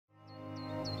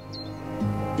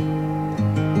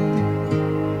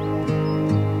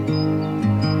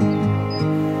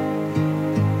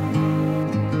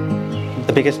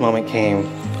biggest moment came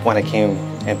when I came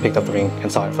and picked up the ring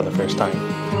and saw it for the first time.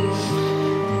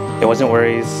 It wasn't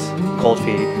worries, cold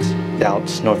feet,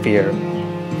 doubts, nor fear.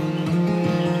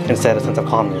 Instead, a sense of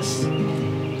calmness,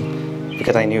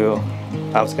 because I knew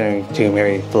I was going to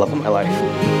marry the love of my life.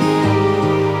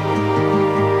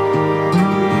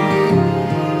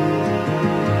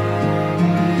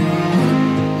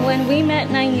 When we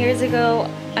met 9 years ago,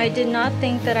 I did not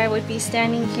think that I would be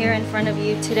standing here in front of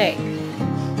you today.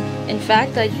 In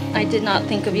fact, I did not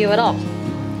think of you at all.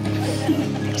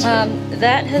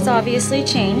 That has obviously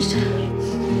changed.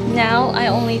 Now I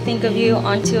only think of you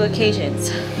on 2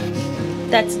 occasions.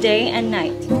 That's day and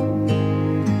night.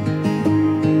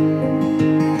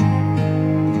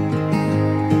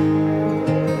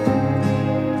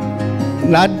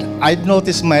 I'd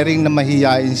noticed Mairene na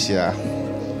mahiyain siya.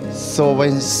 So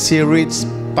when she reached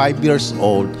 5 years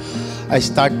old, I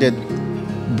started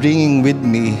bringing with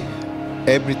me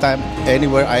every time,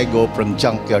 anywhere I go, from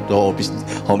junkyard to office,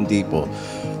 Home Depot,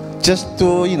 just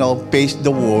to, face the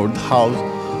world, how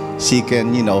she can,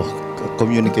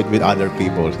 communicate with other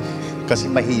people. Kasi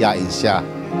mahiyain siya.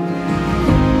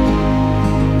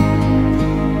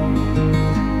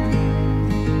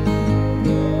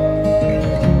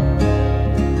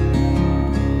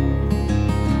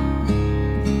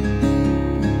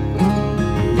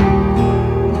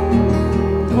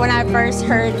 When I first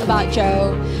heard about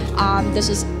Jo, this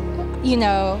was,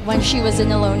 when she was in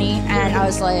Ohlone, and I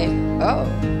was like, oh,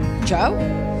 Jo?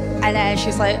 And then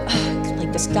she's like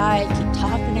this guy keep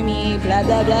talking to me, blah,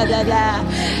 blah, blah, blah, blah.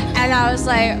 And I was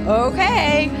like,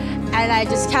 okay. And I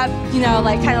just kept,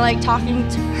 kind of talking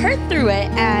to her through it.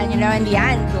 And, in the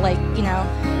end,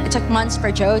 it took months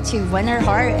for Jo to win her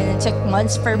heart, and it took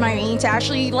months for Mairene to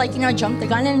actually, jump the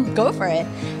gun and go for it.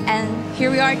 And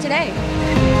here we are today.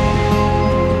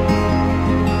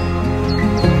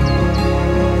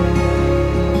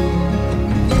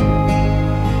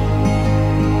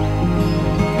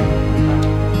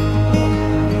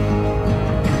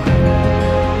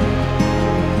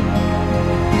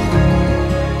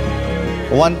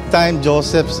 One time,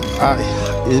 Joseph,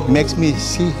 he makes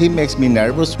me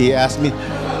nervous. He asked me,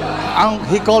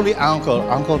 he called me uncle.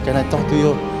 Uncle, can I talk to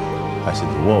you? I said,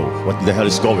 whoa, what the hell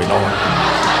is going on?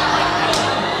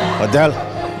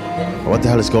 What the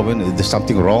hell is going on? Is there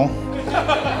something wrong?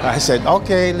 I said,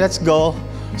 okay, let's go.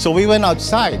 So we went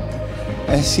outside,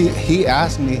 and he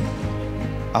asked me,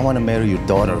 I want to marry your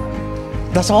daughter.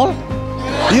 That's all?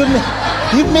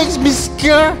 You makes me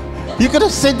scared. You could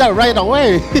have said that right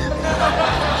away.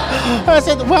 I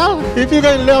said, well, if you're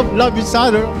going to love each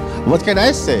other, what can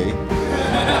I say?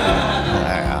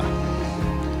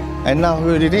 And now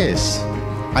here it is.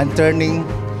 I'm turning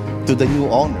to the new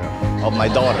owner of my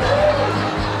daughter.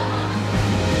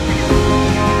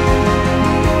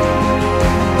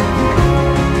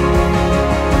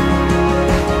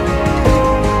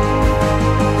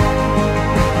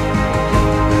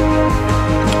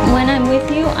 When I'm with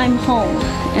you, I'm home,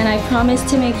 and I promise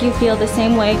to make you feel the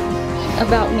same way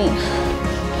about me.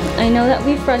 I know that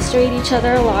we frustrate each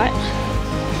other a lot.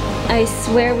 I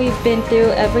swear we've been through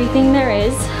everything there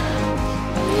is.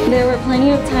 There were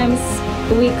plenty of times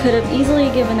we could have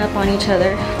easily given up on each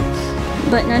other,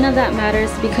 but none of that matters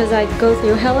because I'd go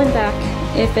through hell and back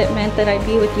if it meant that I'd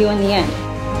be with you in the end.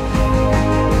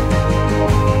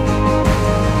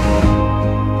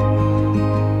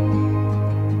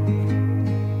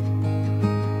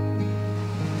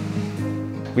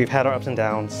 We've had our ups and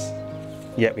downs,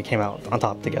 yet we came out on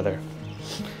top together.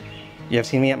 You have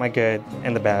seen me at my good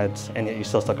and the bads, and yet you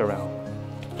still stuck around.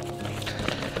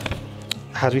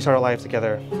 As we start our lives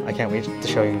together, I can't wait to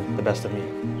show you the best of me.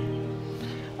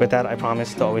 With that, I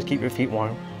promise to always keep your feet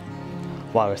warm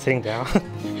while we're sitting down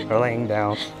or laying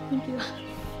down. Thank you.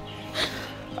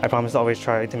 I promise to always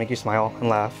try to make you smile and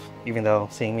laugh, even though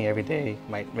seeing me every day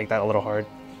might make that a little hard.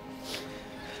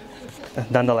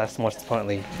 Nonetheless, most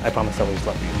importantly, I promise to always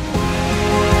love you.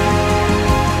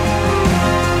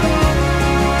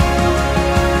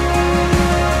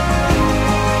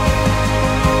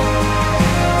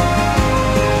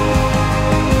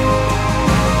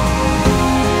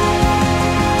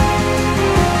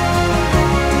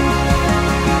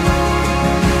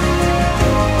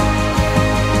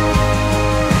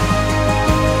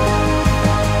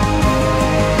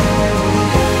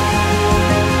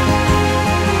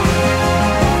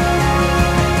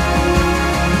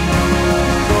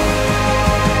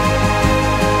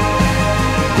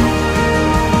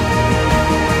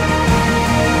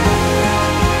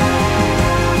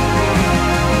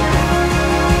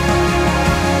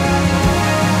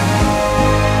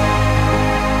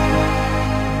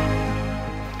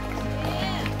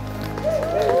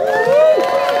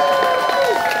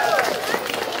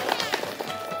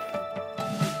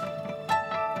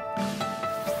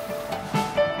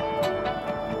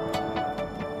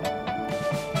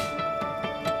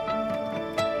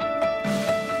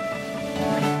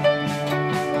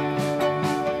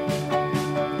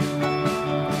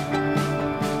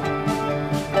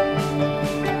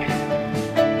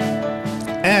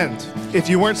 if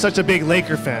you weren't such a big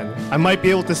Laker fan, I might be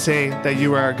able to say that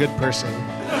you are a good person.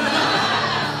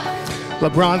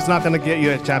 LeBron's not going to get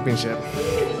you a championship.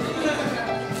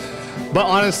 But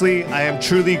honestly, I am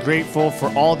truly grateful for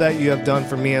all that you have done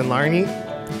for me and Mairene.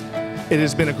 It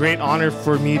has been a great honor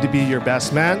for me to be your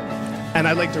best man. And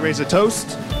I'd like to raise a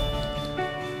toast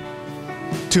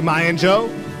to Maya and Joe.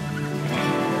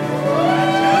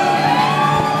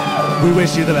 We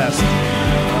wish you the best.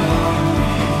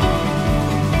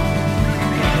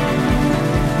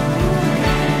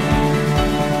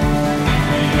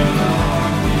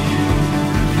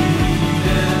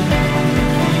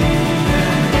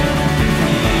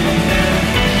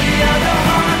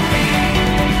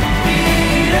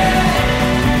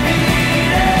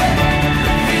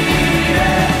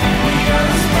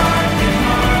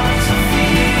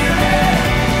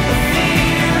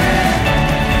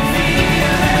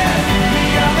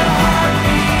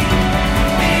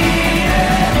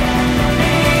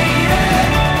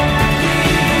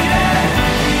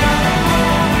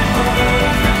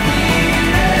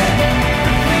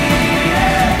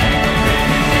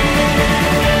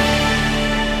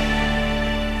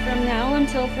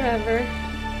 Until forever,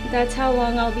 that's how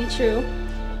long I'll be true.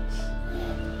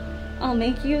 I'll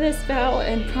make you this vow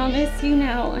and promise you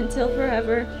now until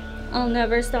forever, I'll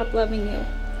never stop loving you.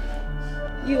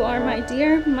 You are my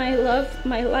dear, my love,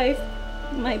 my life,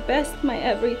 my best, my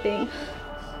everything.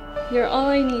 You're all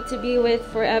I need to be with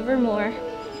forevermore.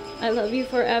 I love you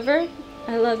forever.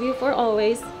 I love you for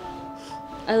always.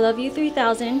 I love you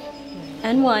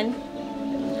 3001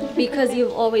 because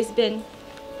you've always been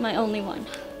my only one.